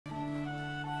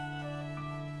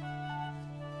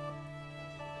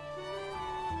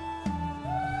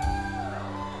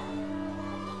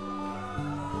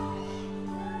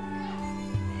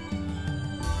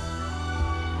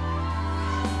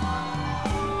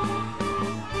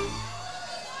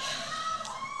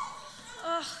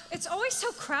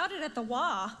crowded at the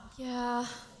WA. Yeah,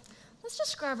 let's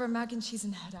just grab our mac and cheese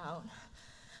and head out.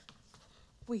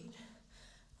 Wait,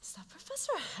 is that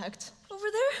Professor Hecht over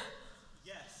there?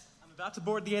 Yes, I'm about to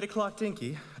board the 8 o'clock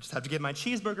dinky. I just have to get my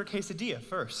cheeseburger quesadilla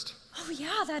first. Oh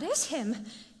yeah, that is him.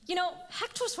 You know,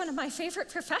 Hecht was one of my favorite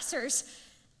professors.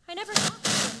 I never talked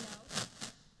to him, though.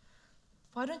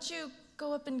 Why don't you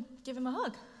go up and give him a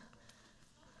hug?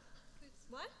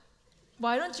 What?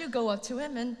 Why don't you go up to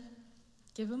him and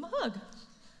give him a hug?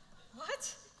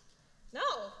 What?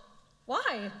 No.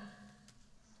 Why?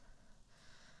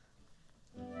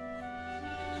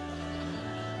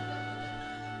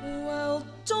 Well,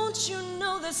 don't you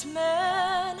know this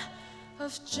man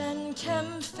of Gen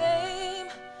Chem fame?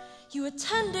 You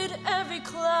attended every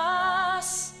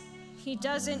class. He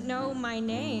doesn't know my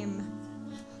name.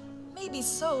 Maybe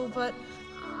so, but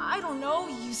I don't know.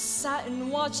 You sat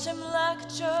and watched him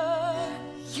lecture.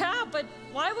 Yeah, but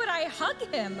why would I hug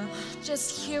him?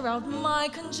 Just hear out my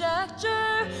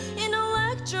conjecture. In a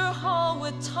lecture hall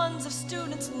with tons of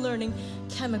students learning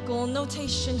chemical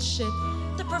notation shit.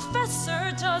 The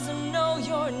professor doesn't know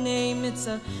your name. It's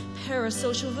a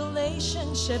parasocial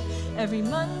relationship. Every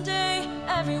Monday,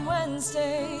 every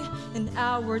Wednesday, an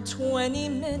hour, 20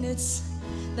 minutes.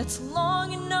 That's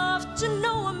long enough to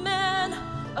know a man.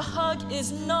 A hug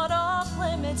is not off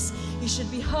limits. You should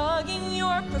be hugging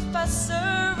your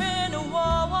professor in a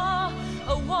wah-wah,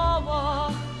 a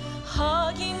wah-wah.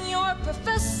 Hugging your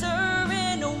professor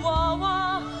in a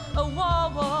wah-wah, a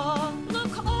wah-wah.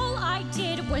 Look, all I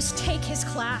did was take his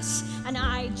class, and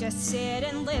I just sit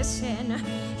and listen.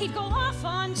 He'd go off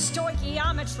on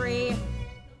stoichiometry. Number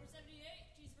 78,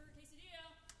 cheeseburger quesadilla.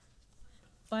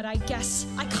 But I guess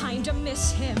I kinda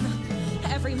miss him.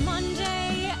 Every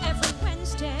Monday, every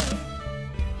Wednesday.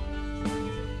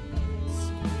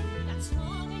 That's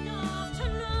long enough to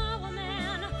know a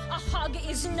man. A hug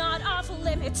is not off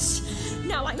limits.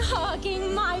 Now I'm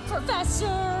hugging my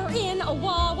professor in a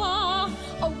wah-wah,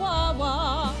 a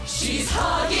wah-wah. She's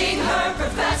hugging her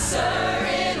professor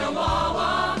in a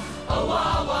wah-wah, a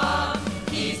wah-wah.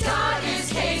 He's got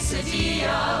his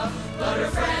quesadilla, but her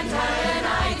friend had an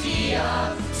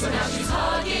idea. So now she's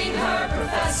hugging her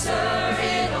professor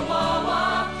in a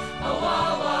wah-wah, a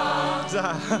wah-wah.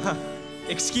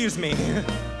 Excuse me.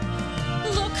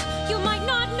 Look, you might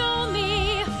not know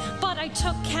me, but I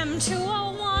took Chem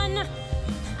 201,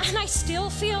 and I still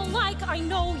feel like I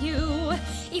know you,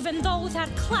 even though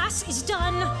that class is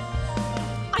done.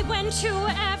 I went to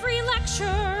every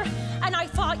lecture, and I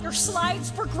thought your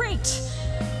slides were great.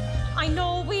 I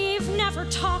know we've never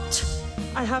talked.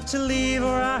 I have to leave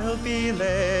or I'll be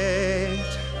late.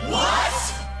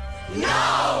 What?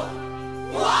 No!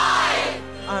 Why?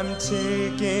 I'm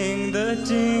taking the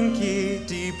dinky,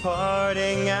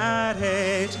 departing at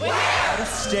 8. Where? Out of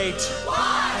state.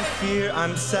 Why? I fear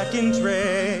I'm second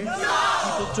rate. No!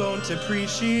 People don't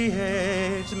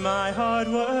appreciate my hard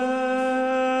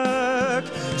work.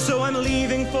 So I'm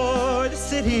leaving for the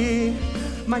city.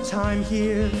 My time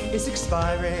here is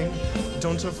expiring.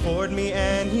 Don't afford me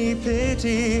any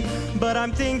pity, but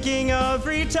I'm thinking of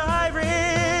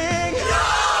retiring.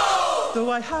 No! Though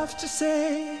I have to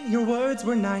say, your words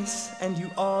were nice, and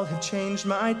you all have changed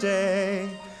my day.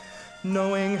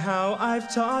 Knowing how I've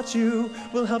taught you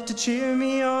will help to cheer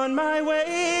me on my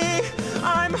way.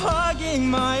 I'm hugging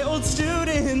my old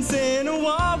students in a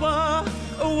wah-wah,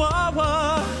 a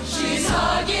wah-wah. She's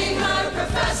hugging her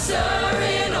professor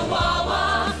in a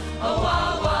wah-wah, a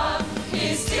wah-wah.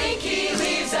 His dinky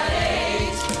leaves at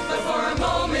 8, but for a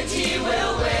moment he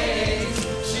will wait.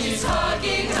 She's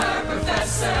hugging her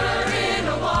professor in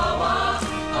a wah-wah,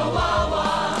 a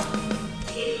wah-wah.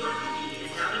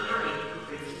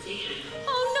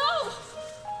 Oh no!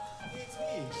 It's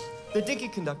me, the dinky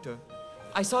conductor.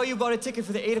 I saw you bought a ticket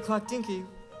for the 8 o'clock dinky,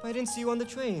 but I didn't see you on the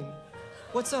train.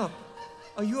 What's up?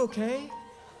 Are you okay?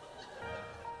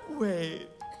 Wait,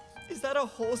 is that a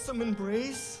wholesome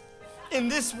embrace? In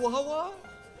this wah-wah?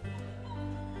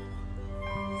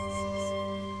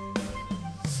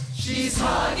 She's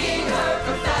hugging her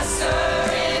professor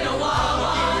in a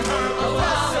wah-wah, a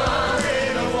wah-wah.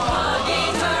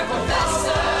 Hugging her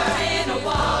professor in a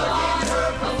wah-wah,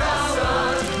 a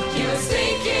wah-wah. He was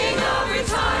thinking of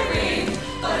retiring,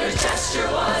 but her gesture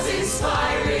was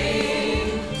inspiring.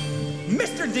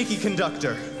 Mr. Dinky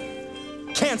Conductor,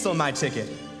 cancel my ticket.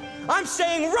 I'm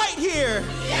staying right here.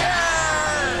 Yeah!